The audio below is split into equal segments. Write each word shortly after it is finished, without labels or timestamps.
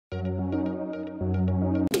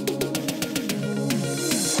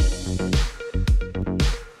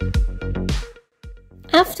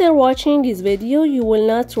After watching this video, you will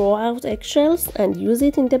not throw out eggshells and use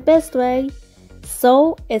it in the best way.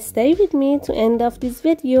 So stay with me to end of this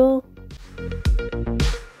video.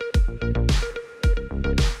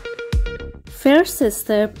 First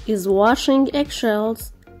step is washing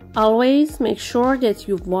eggshells. Always make sure that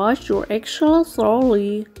you wash your eggshells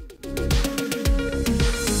thoroughly.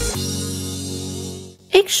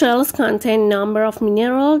 Eggshells contain a number of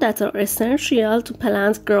minerals that are essential to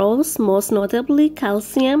plant growth, most notably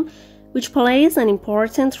calcium, which plays an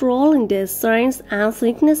important role in the strength and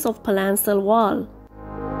thickness of plant cell wall.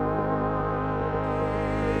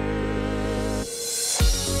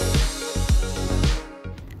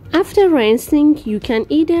 After rinsing, you can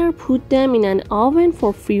either put them in an oven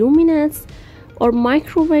for a few minutes or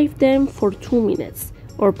microwave them for 2 minutes,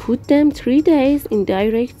 or put them 3 days in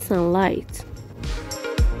direct sunlight.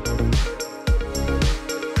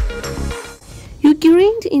 You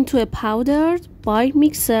grind into a powder by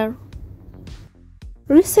mixer.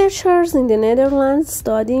 Researchers in the Netherlands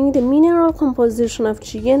studying the mineral composition of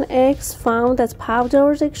chicken eggs found that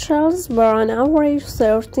powdered eggshells were on average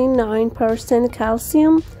 39%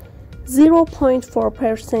 calcium,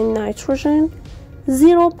 0.4% nitrogen,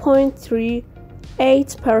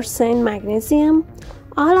 0.38% magnesium.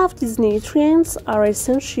 All of these nutrients are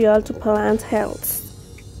essential to plant health.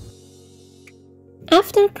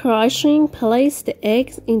 After crushing, place the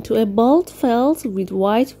eggs into a bowl filled with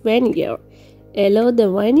white vinegar. Allow the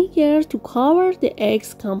vinegar to cover the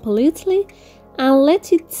eggs completely and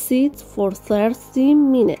let it sit for 30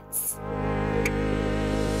 minutes.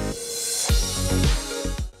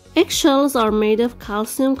 Eggshells are made of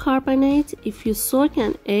calcium carbonate. If you soak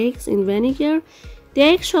an egg in vinegar, the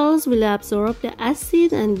eggshells will absorb the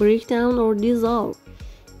acid and break down or dissolve.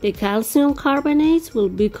 The calcium carbonate will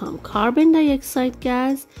become carbon dioxide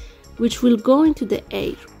gas, which will go into the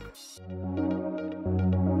air.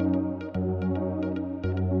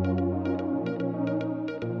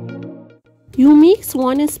 You mix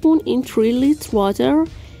 1 spoon in 3 liters water.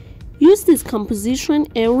 Use this composition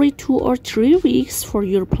every 2 or 3 weeks for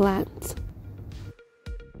your plant.